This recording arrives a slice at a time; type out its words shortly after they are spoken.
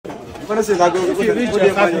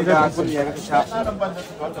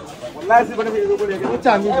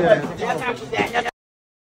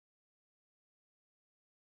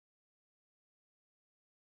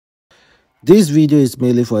This video is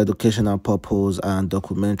mainly for educational purpose and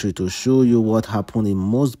documentary to show you what happened in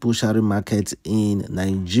most butchery markets in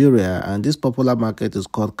Nigeria. And this popular market is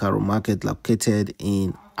called Karo Market, located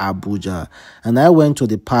in Abuja. And I went to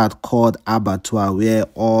the part called abattoir, where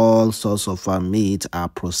all sorts of meat are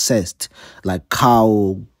processed, like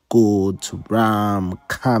cow, goat, ram,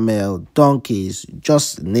 camel, donkeys,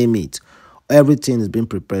 just name it. Everything is being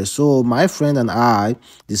prepared. So my friend and I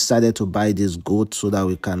decided to buy this goat so that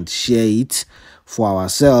we can share it for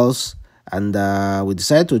ourselves, and we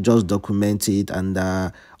decided to just document it. And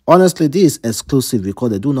honestly, this is exclusive because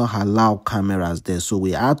they do not allow cameras there, so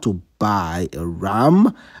we had to buy a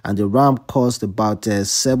ram, and the ram cost about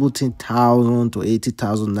 17,000 to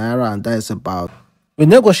 80,000 naira, and that is about, we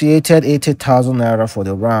negotiated 80,000 naira for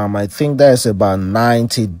the ram. I think that is about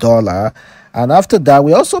 $90. And after that,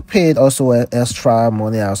 we also paid extra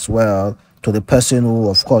money as well to the person who,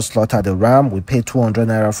 of course, slaughtered the ram. We paid 200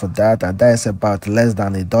 naira for that, and that is about less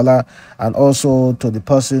than $1. And also to the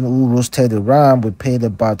person who roasted the ram, we paid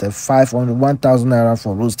about 1,000 naira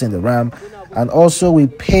for roasting the ram. And also we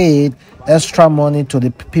paid extra money to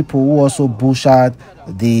the people who also butchered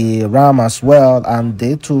the ram as well, and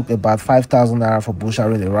they took about 5,000 naira for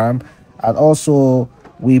butchering the ram. And also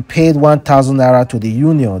we paid 1,000 naira to the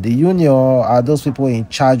union. The union are those people in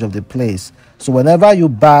charge of the place. So whenever you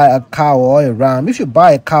buy a cow or a ram, if you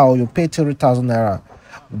buy a cow, you pay 3,000 naira.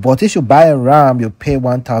 But if you buy a ram, you pay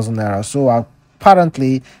 1,000 naira. So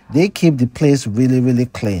apparently, they keep the place really, really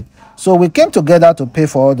clean. So we came together to pay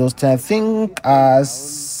for all those things. I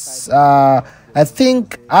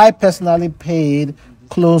think I personally paid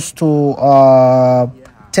close to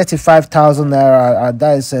 35,000 naira, and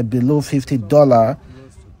that is below $50.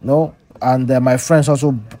 No, and my friends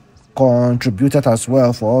also contributed as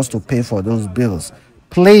well for us to pay for those bills.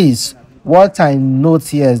 Please, what I note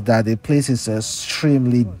here is that the place is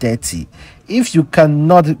extremely dirty. If you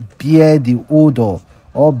cannot bear the odor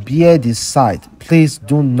or bear the sight, please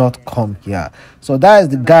do not come here. So that is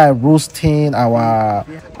the guy roasting our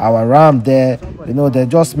ram there. You know, they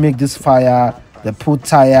just make this fire, they put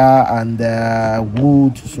tire and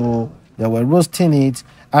wood, so they were roasting it.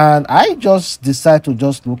 And I just decided to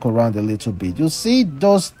just look around a little bit. You see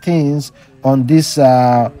those things on this,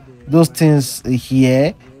 those things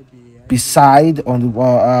here, beside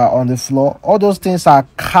on the floor. All those things are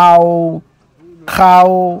cow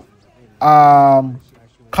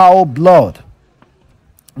blood.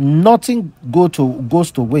 Nothing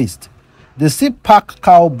goes to waste. They still pack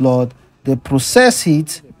cow blood. They process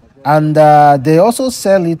it, and they also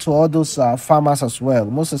sell it to all those farmers as well,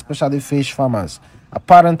 most especially fish farmers.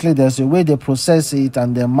 Apparently, there's a way they process it,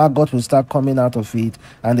 and the maggot will start coming out of it,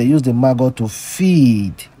 and they use the maggot to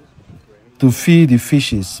feed the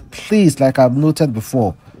fishes. Please, like I've noted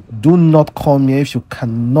before, do not come here if you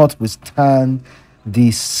cannot withstand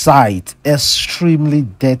the sight. Extremely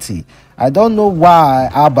dirty. I don't know why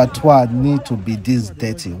abattoir need to be this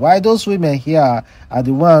dirty. Why those women here are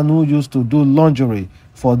the one who used to do lingerie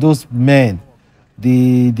for those men,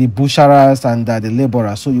 the butcherers and the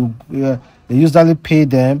laborers. So they usually pay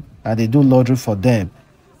them and they do laundry for them.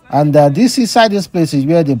 And this inside this place is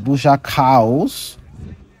where they butcher cows,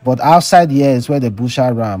 but outside here is where they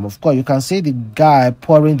butcher ram. Of course, you can see the guy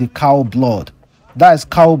pouring the cow blood. That is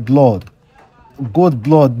cow blood, goat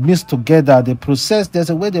blood mixed together. They process. There's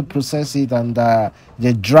a way they process it, and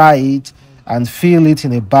they dry it and fill it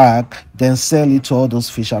in a bag, then sell it to all those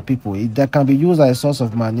fisher people. That can be used as a source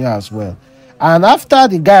of manure as well. And after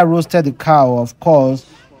the guy roasted the cow, of course,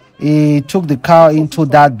 he took the cow into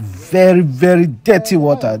that very, very dirty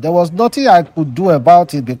water. There was nothing I could do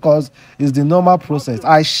about it because it's the normal process.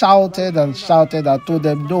 I shouted and shouted. I told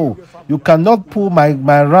them, no, you cannot put my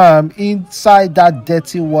ram inside that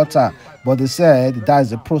dirty water. But they said that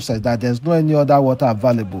is the process, that there's no any other water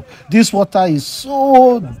available. This water is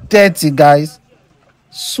so dirty, guys.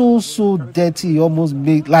 So dirty. Almost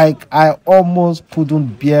made, like I almost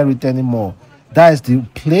couldn't bear it anymore. That is the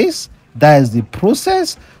place. That is the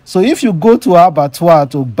process. So if you go to abattoir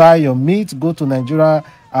to buy your meat, go to Nigeria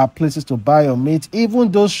places to buy your meat,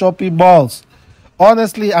 even those shopping malls,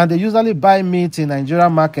 honestly, and they usually buy meat in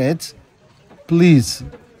Nigerian markets, please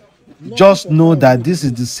just know that this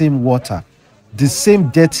is the same water, the same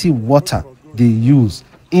dirty water they use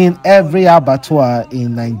in every abattoir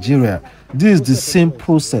in Nigeria. This is the same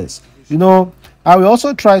process. You know, I will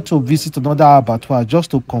also try to visit another abattoir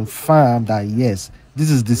just to confirm that yes, this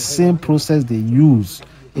is the same process they use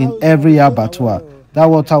in every abattoir. That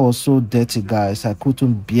water was so dirty, guys. I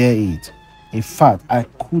couldn't bear it. In fact, I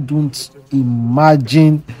couldn't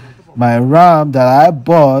imagine my ram that I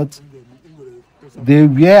bought. They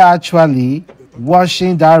were actually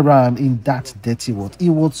washing that ram in that dirty water. It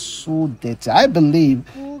was so dirty. I believe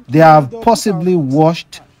they have possibly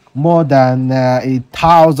washed more than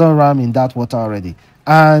 1,000 ram in that water already.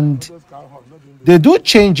 And they do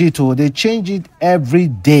change it. They change it every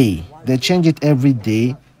day. They change it every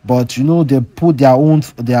day. But you know, they put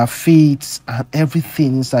their feet and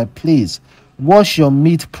everything inside. Please wash your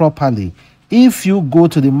meat properly. If you go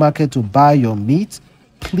to the market to buy your meat,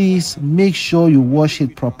 please make sure you wash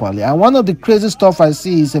it properly. And one of the crazy stuff I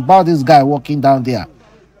see is about this guy walking down there.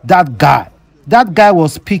 That guy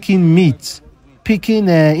was picking meat, picking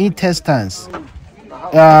intestines,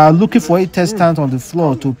 looking for intestines on the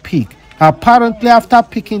floor to pick. Apparently, after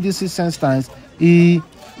picking these intestines, he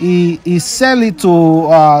sell it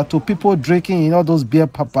to people drinking in all those beer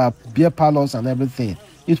parlors and everything.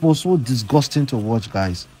 It was so disgusting to watch,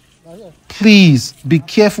 guys. Please be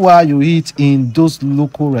careful how you eat in those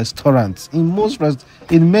local restaurants. In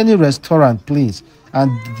many restaurants, please.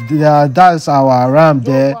 And that's our ram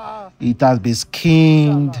there. It has been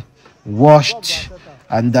skinned, washed,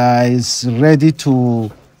 and is ready to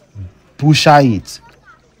butcher it.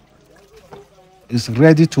 It's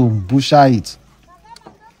ready to butcher it.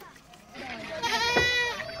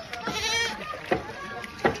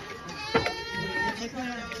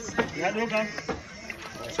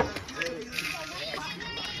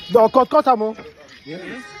 No, cut ammo.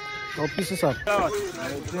 No pieces up.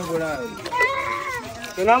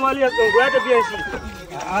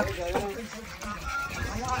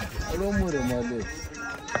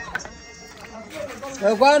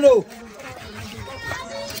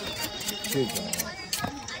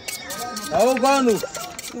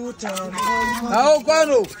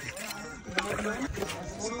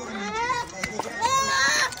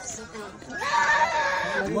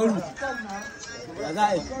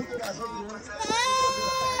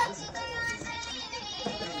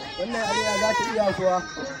 Wannan ariya za ta iya kuwa.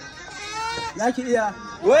 Za ki iya.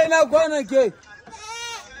 Wai na kwanan ke.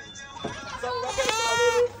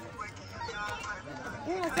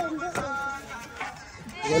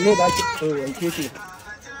 Wanne ba ki wanke ke.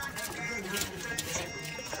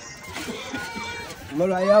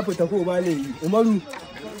 Umaru ya fita ko ba ne? Umaru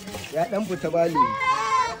ya dan fita ba ne.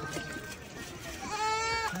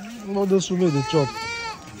 No, those who made the chop.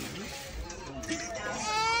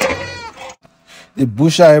 They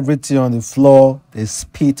butcher everything on the floor. They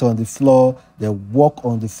spit on the floor. They walk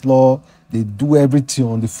on the floor. They do everything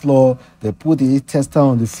on the floor. They put the intestine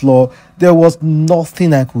on the floor. There was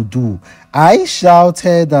nothing I could do. I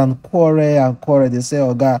shouted and quarreled. They say,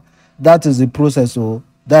 "Oh God, that is the process. Oh,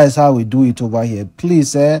 that is how we do it over here.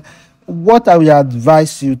 Please, what I will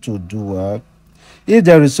advise you to do, if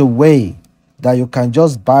there is a way that you can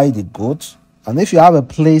just buy the goat, and if you have a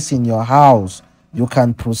place in your house, you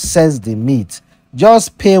can process the meat.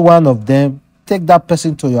 Just pay one of them, take that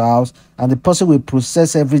person to your house, and the person will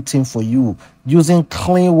process everything for you using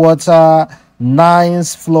clean water,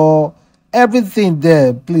 nice floor, everything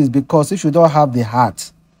there, please. Because if you don't have the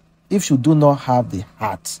heart,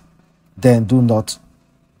 then do not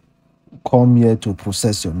come here to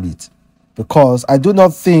process your meat. Because I do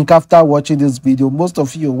not think after watching this video, most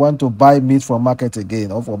of you want to buy meat from market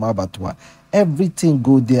again or from abattoir. Everything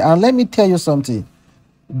go there. And let me tell you something.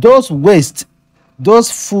 Those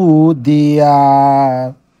food,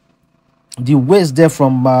 the waste there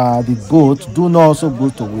from the goat do not also go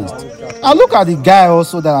to waste. And look at the guy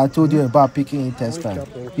also that I told you about picking intestines.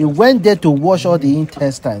 He went there to wash all the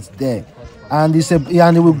intestines there. And he said,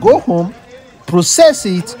 and he will go home, process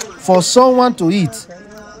it for someone to eat.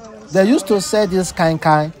 They used to sell this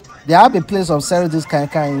kind. They have a place of selling this kind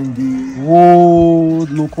in the whole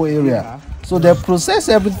local area. So they process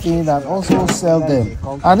everything and also sell them.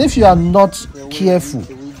 And if you are not careful,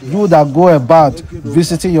 you that go about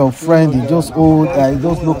visiting your friend in those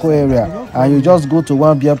local area, and you just go to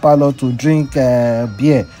one beer parlor to drink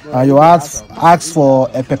beer, and you ask for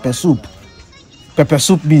a pepper soup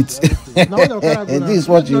meat. This is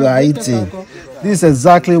what you are eating. This is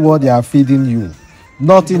exactly what they are feeding you.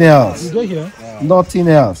 Nothing else. Nothing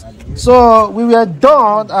else. So we were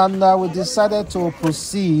done, and we decided to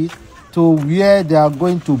proceed to where they are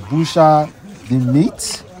going to butcher the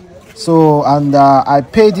meat. So, and I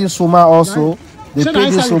paid this woman also. They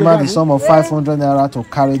paid this woman the sum of 500 naira to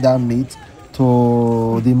carry that meat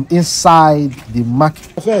to the inside the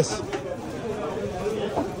market. First.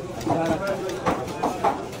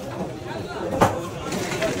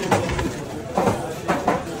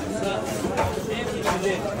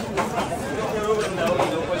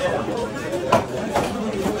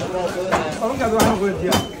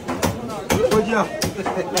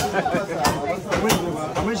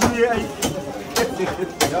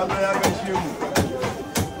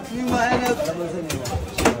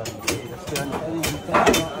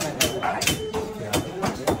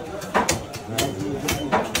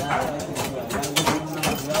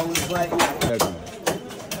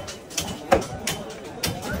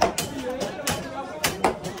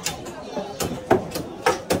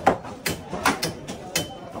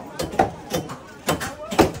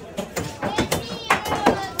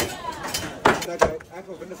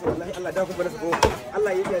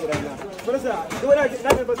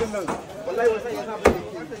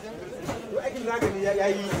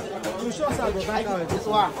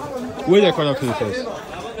 Where the corner first?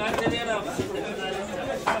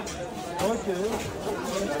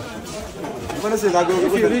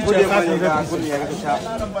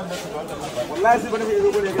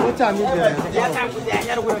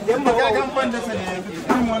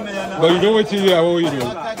 But you don't wait till you are what you do.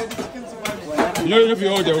 You know if you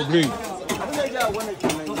all they will bring.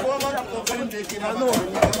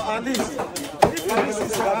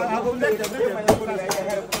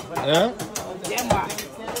 Yeah?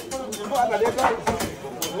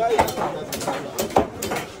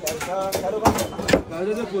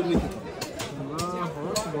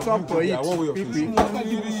 Come for it.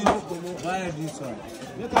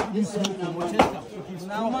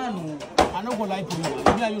 Now, man, I don't go like you. Me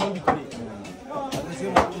and you don't be today.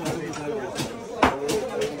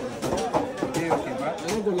 I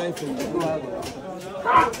don't go like you.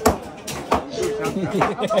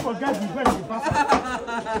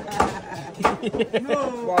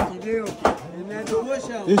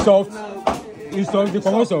 It's soft. It's soft. The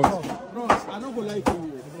promo soft. I don't go like you.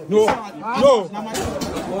 No. No.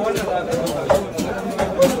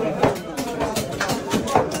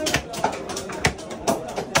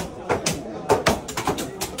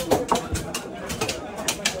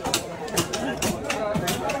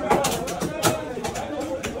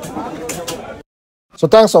 So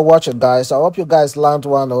thanks for watching, guys. I hope you guys learned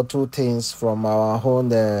one or two things from our own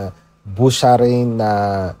butchering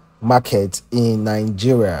market in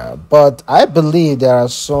Nigeria. But I believe there are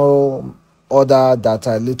some other that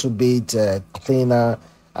are a little bit cleaner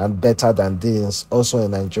and better than this also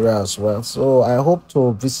in Nigeria as well. So I hope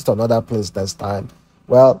to visit another place next time.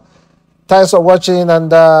 Well, thanks for watching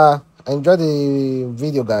and enjoy the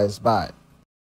video, guys. Bye.